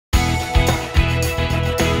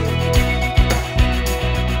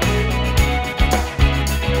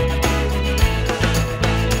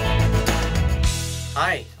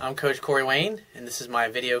I'm Coach Corey Wayne, and this is my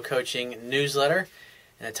video coaching newsletter.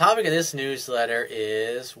 And the topic of this newsletter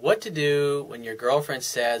is what to do when your girlfriend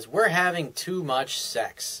says, we're having too much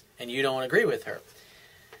sex, and you don't agree with her.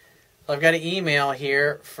 So I've got an email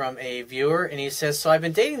here from a viewer, and he says, so I've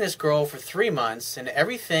been dating this girl for 3 months, and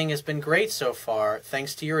everything has been great so far,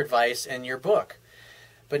 thanks to your advice and your book.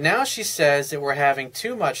 But now she says that we're having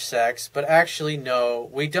too much sex, but actually, no,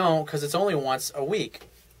 we don't, because it's only once a week,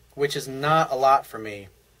 which is not a lot for me.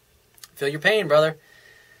 Feel your pain, brother.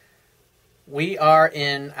 We are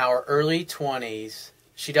in our early 20s.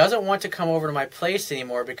 She doesn't want to come over to my place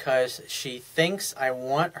anymore because she thinks I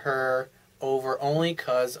want her over only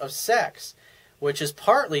because of sex, which is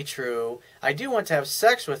partly true. I do want to have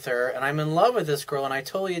sex with her, and I'm in love with this girl, and I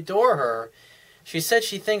totally adore her. She said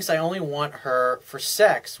she thinks I only want her for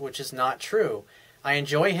sex, which is not true. I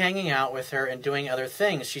enjoy hanging out with her and doing other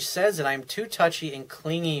things. She says that I'm too touchy and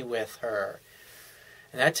clingy with her.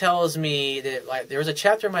 And that tells me that, like, there's a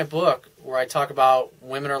chapter in my book where I talk about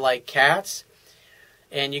women are like cats.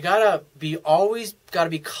 And you always gotta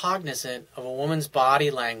be cognizant of a woman's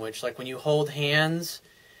body language. Like when you hold hands,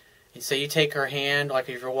 and say you take her hand, like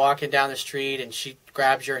if you're walking down the street and she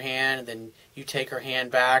grabs your hand and then you take her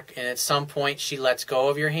hand back and at some point she lets go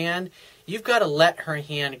of your hand, you've got to let her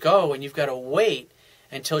hand go and you've got to wait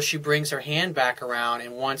until she brings her hand back around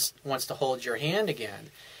and wants to hold your hand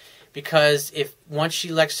again. Because if once she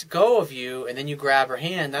lets go of you and then you grab her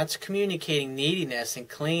hand, that's communicating neediness and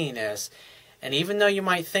clinginess. And even though you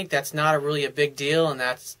might think that's not really a big deal and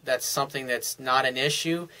that's something that's not an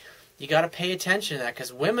issue, you got to pay attention to that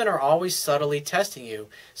because women are always subtly testing you.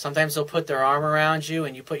 Sometimes they'll put their arm around you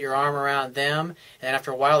and you put your arm around them, and then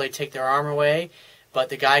after a while they take their arm away, but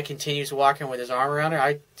the guy continues walking with his arm around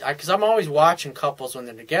her. Because I'm always watching couples when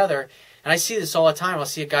they're together, and I see this all the time. I'll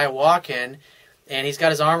see a guy walking, and he's got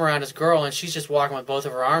his arm around his girl, and she's just walking with both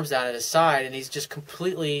of her arms down at his side, and he's just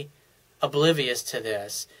completely oblivious to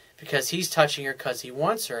this because he's touching her because he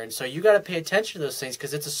wants her. And so you got to pay attention to those things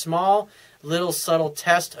because it's a small, little, subtle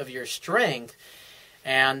test of your strength.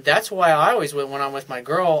 And that's why I always, when I'm with my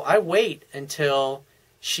girl, I wait until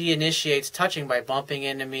she initiates touching by bumping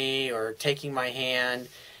into me or taking my hand.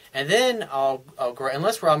 And then I'll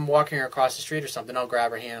unless I'm walking her across the street or something, I'll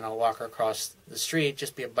grab her hand and I'll walk her across the street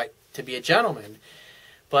just to be a gentleman.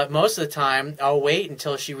 But most of the time, I'll wait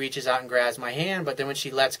until she reaches out and grabs my hand. But then when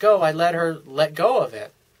she lets go, I let her let go of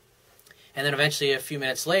it. And then eventually, a few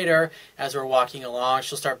minutes later, as we're walking along,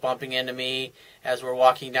 she'll start bumping into me as we're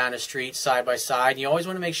walking down the street side by side. And you always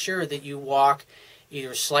want to make sure that you walk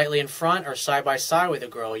either slightly in front or side by side with a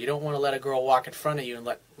girl. You don't want to let a girl walk in front of you and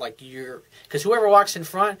because whoever walks in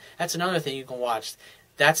front, that's another thing you can watch.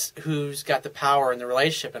 That's who's got the power in the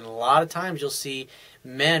relationship. And a lot of times you'll see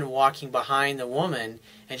men walking behind the woman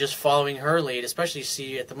and just following her lead, especially you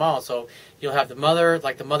see at the mall. So you'll have the mother,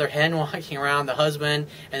 like the mother hen walking around the husband,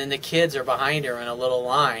 and then the kids are behind her in a little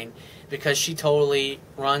line because she totally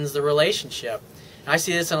runs the relationship. And I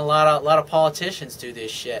see this in a lot of politicians do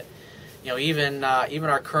this shit. You know, even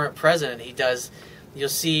our current president, he does. You'll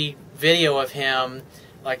see video of him,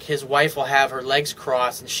 like his wife will have her legs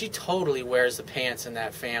crossed, and she totally wears the pants in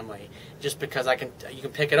that family. Just because you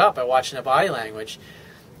can pick it up by watching the body language,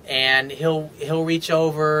 and he'll reach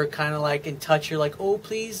over, kind of like and touch her, like, oh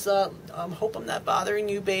please, hope I'm not bothering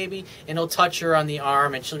you, baby, and he'll touch her on the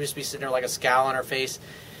arm, and she'll just be sitting there like a scowl on her face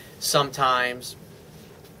sometimes.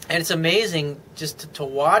 And it's amazing just to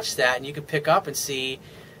watch that, and you can pick up and see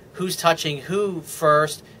who's touching who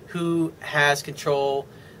first, who has control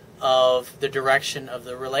of the direction of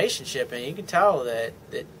the relationship, and you can tell that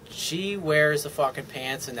she wears the fucking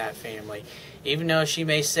pants in that family. Even though she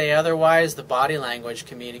may say otherwise, the body language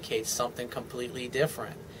communicates something completely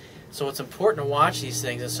different. So it's important to watch these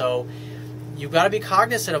things, and so you've got to be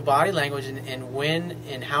cognizant of body language and when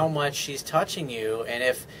and how much she's touching you,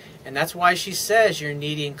 and that's why she says you're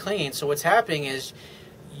needy and clingy. So what's happening is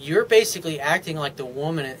you're basically acting like the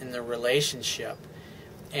woman in the relationship,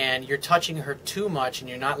 and you're touching her too much and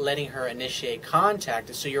you're not letting her initiate contact,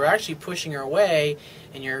 and so you're actually pushing her away,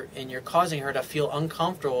 and you're causing her to feel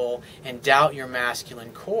uncomfortable and doubt your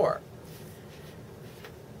masculine core.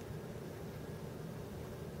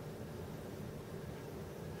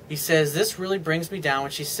 He says, this really brings me down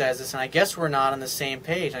when she says this, and I guess we're not on the same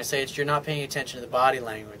page. And I say, you're not paying attention to the body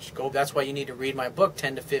language. That's why you need to read my book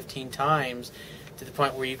 10 to 15 times to the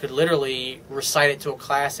point where you could literally recite it to a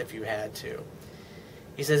class if you had to.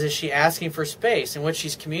 He says, is she asking for space? And what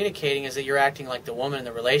she's communicating is that you're acting like the woman in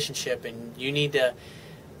the relationship, and you need to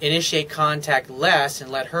initiate contact less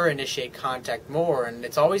and let her initiate contact more. And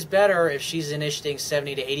it's always better if she's initiating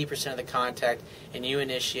 70 to 80% of the contact and you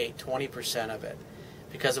initiate 20% of it.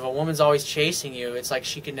 Because if a woman's always chasing you, it's like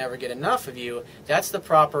she can never get enough of you. That's the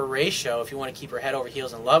proper ratio if you want to keep her head over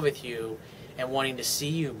heels in love with you and wanting to see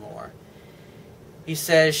you more. He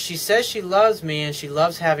says she loves me and she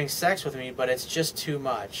loves having sex with me, but it's just too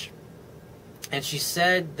much. And she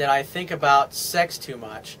said that I think about sex too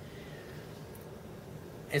much.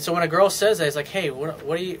 And so when a girl says that, it's like, hey, what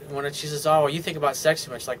do you, when she says, oh, you think about sex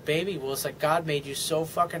too much, like, baby, well, it's like God made you so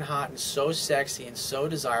fucking hot and so sexy and so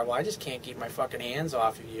desirable, I just can't keep my fucking hands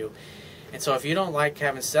off of you. And so if you don't like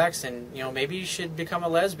having sex, then, you know, maybe you should become a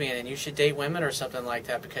lesbian and you should date women or something like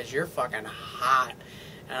that because you're fucking hot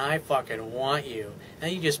and I fucking want you. And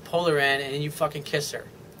then you just pull her in and then you fucking kiss her.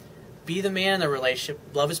 Be the man in the relationship.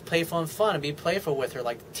 Love is playful and fun, and be playful with her.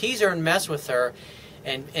 Like, tease her and mess with her.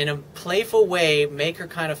 And in a playful way, make her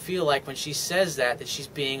kind of feel like when she says that she's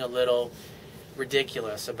being a little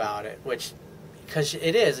ridiculous about it, which, because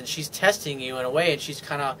it is, and she's testing you in a way, and she's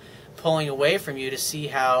kind of pulling away from you to see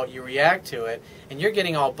how you react to it, and you're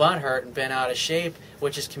getting all butthurt and bent out of shape,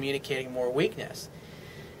 which is communicating more weakness.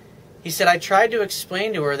 He said, I tried to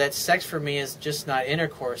explain to her that sex for me is just not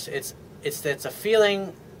intercourse. It's a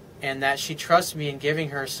feeling, and that she trusts me in giving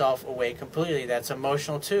herself away completely. That's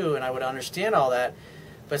emotional too, and I would understand all that,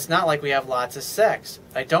 but it's not like we have lots of sex.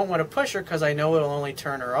 I don't want to push her because I know it'll only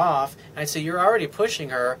turn her off. And I'd say you're already pushing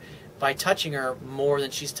her by touching her more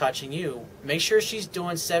than she's touching you. Make sure she's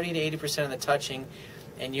doing 70 to 80% of the touching,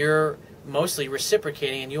 and you're mostly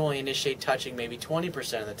reciprocating, and you only initiate touching maybe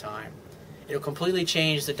 20% of the time. It'll completely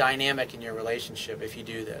change the dynamic in your relationship if you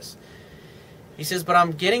do this. He says, but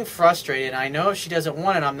I'm getting frustrated, and I know if she doesn't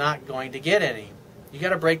want it, I'm not going to get any. You got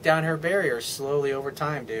to break down her barriers slowly over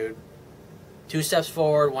time, dude. 2 steps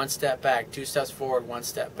forward, 1 step back. 2 steps forward, 1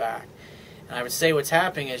 step back. And I would say what's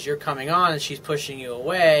happening is you're coming on and she's pushing you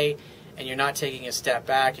away, and you're not taking a step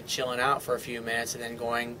back and chilling out for a few minutes and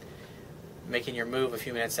then making your move a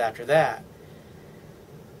few minutes after that.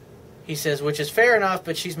 He says, which is fair enough,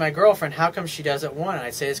 but she's my girlfriend. How come she doesn't want it?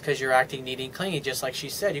 I'd say it's because you're acting needy and clingy, just like she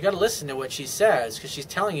said. You got to listen to what she says, because she's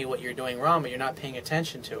telling you what you're doing wrong, but you're not paying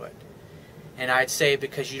attention to it. And I'd say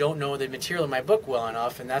because you don't know the material in my book well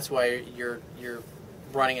enough, and that's why you're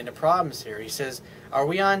running into problems here. He says, are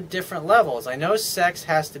we on different levels? I know sex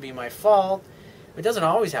has to be my fault. It doesn't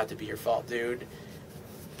always have to be your fault, dude.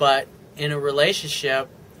 But in a relationship,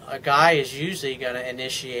 a guy is usually going to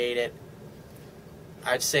initiate it,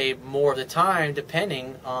 I'd say more of the time,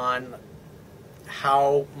 depending on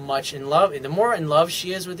how much in love. The more in love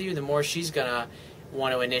she is with you, the more she's going to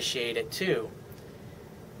want to initiate it too.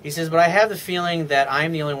 He says, but I have the feeling that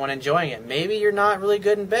I'm the only one enjoying it. Maybe you're not really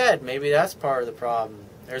good in bed. Maybe that's part of the problem.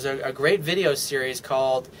 There's a great video series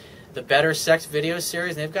called the Better Sex Video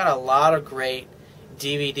Series, and they've got a lot of great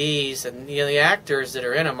DVDs, and you know, the actors that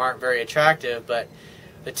are in them aren't very attractive, but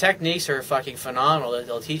the techniques are fucking phenomenal that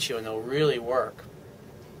they'll teach you, and they'll really work.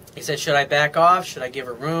 He said, should I back off? Should I give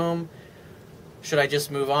her room? Should I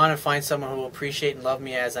just move on and find someone who will appreciate and love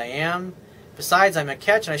me as I am? Besides, I'm a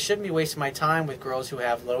catch, and I shouldn't be wasting my time with girls who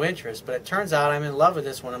have low interest. But it turns out I'm in love with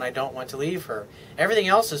this one, and I don't want to leave her. Everything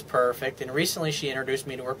else is perfect, and recently she introduced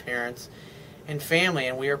me to her parents and family,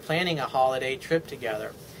 and we are planning a holiday trip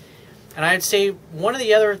together. And I'd say one of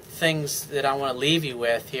the other things that I want to leave you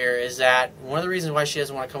with here is that one of the reasons why she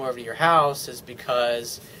doesn't want to come over to your house is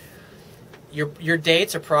because your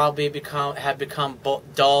dates are probably have become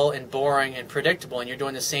dull and boring and predictable, and you're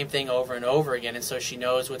doing the same thing over and over again, and so she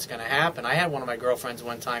knows what's going to happen. I had one of my girlfriends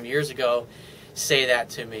one time years ago say that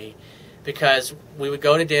to me, because we would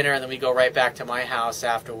go to dinner and then we'd go right back to my house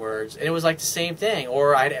afterwards, and it was like the same thing.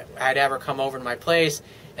 Or I'd have her come over to my place,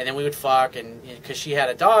 and then we would fuck, and because she had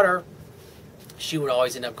a daughter, she would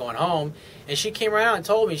always end up going home, and she came around and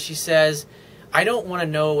told me, she says, I don't want to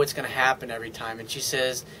know what's going to happen every time, and she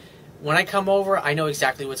says, when I come over, I know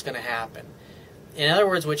exactly what's going to happen. In other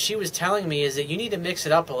words, what she was telling me is that you need to mix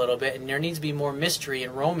it up a little bit, and there needs to be more mystery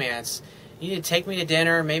and romance. You need to take me to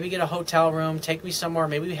dinner, maybe get a hotel room, take me somewhere,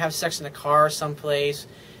 maybe we have sex in the car someplace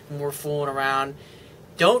when we're fooling around.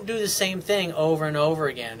 Don't do the same thing over and over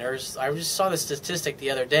again. I just saw this statistic the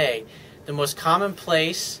other day. The most common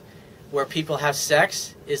place where people have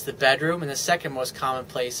sex is the bedroom, and the second most common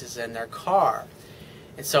place is in their car.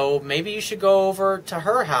 And so maybe you should go over to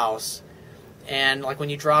her house, and like when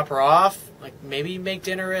you drop her off, like maybe you make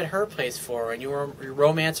dinner at her place for her, and you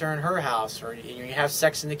romance her in her house, or you have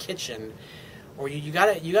sex in the kitchen, or you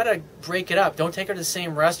gotta break it up. Don't take her to the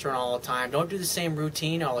same restaurant all the time. Don't do the same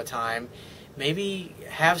routine all the time. Maybe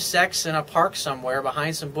have sex in a park somewhere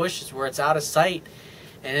behind some bushes where it's out of sight,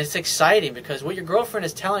 and it's exciting, because what your girlfriend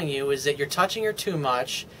is telling you is that you're touching her too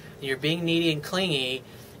much, and you're being needy and clingy,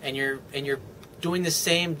 and you're doing the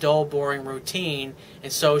same dull, boring routine,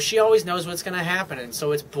 and so she always knows what's going to happen, and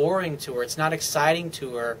so it's boring to her. It's not exciting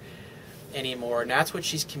to her anymore, and that's what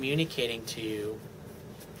she's communicating to you.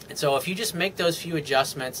 And so if you just make those few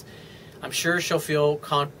adjustments, I'm sure she'll feel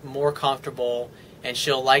more comfortable, and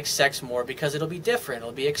she'll like sex more because it'll be different.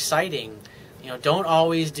 It'll be exciting. You know, don't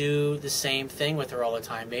always do the same thing with her all the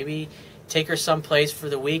time. Maybe take her someplace for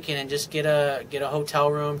the weekend and just get a hotel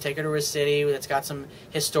room, take her to a city that's got some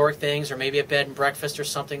historic things, or maybe a bed and breakfast or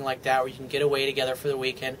something like that where you can get away together for the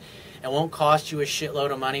weekend. It won't cost you a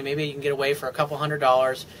shitload of money. Maybe you can get away for a couple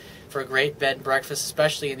 $100s for a great bed and breakfast,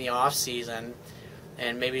 especially in the off season.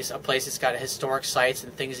 And maybe it's a place that's got historic sites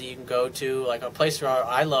and things that you can go to. Like a place where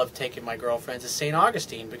I love taking my girlfriends is St.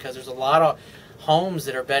 Augustine, because there's a lot of homes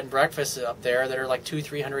that are bed and breakfasts up there that are like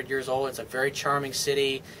 200-300 years old. It's a very charming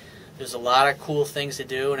city. There's a lot of cool things to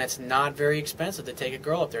do, and it's not very expensive to take a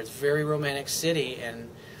girl up there. It's a very romantic city, and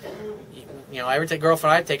you know, every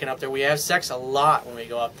girlfriend I've taken up there, we have sex a lot when we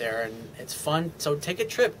go up there, and it's fun. So take a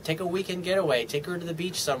trip, take a weekend getaway, take her to the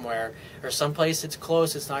beach somewhere, or someplace that's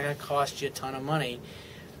close. It's not going to cost you a ton of money,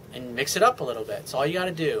 and mix it up a little bit. It's all you got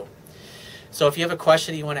to do. So if you have a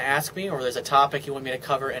question that you want to ask me, or there's a topic you want me to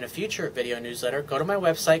cover in a future video newsletter, go to my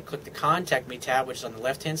website, click the Contact Me tab, which is on the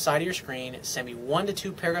left-hand side of your screen. Send me 1 to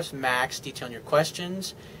 2 paragraphs max detailing your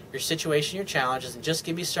questions, your situation, your challenges, and just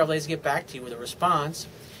give me several days to get back to you with a response.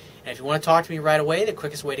 And if you want to talk to me right away, the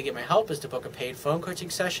quickest way to get my help is to book a paid phone coaching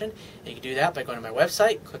session. And you can do that by going to my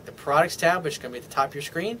website, click the Products tab, which is going to be at the top of your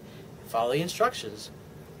screen, and follow the instructions.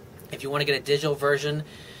 If you want to get a digital version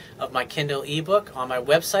of my Kindle ebook, on my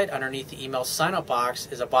website underneath the email sign-up box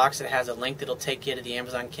is a box that has a link that'll take you to the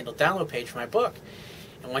Amazon Kindle download page for my book.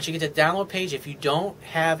 And once you get to the download page, if you don't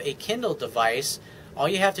have a Kindle device, all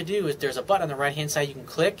you have to do is there's a button on the right-hand side you can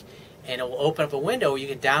click, and it will open up a window where you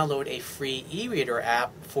can download a free e-reader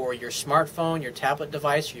app for your smartphone, your tablet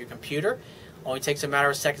device, or your computer. Only takes a matter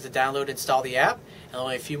of seconds to download and install the app, and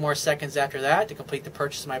only a few more seconds after that to complete the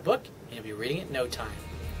purchase of my book, and you'll be reading it in no time.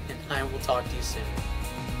 And I will talk to you soon.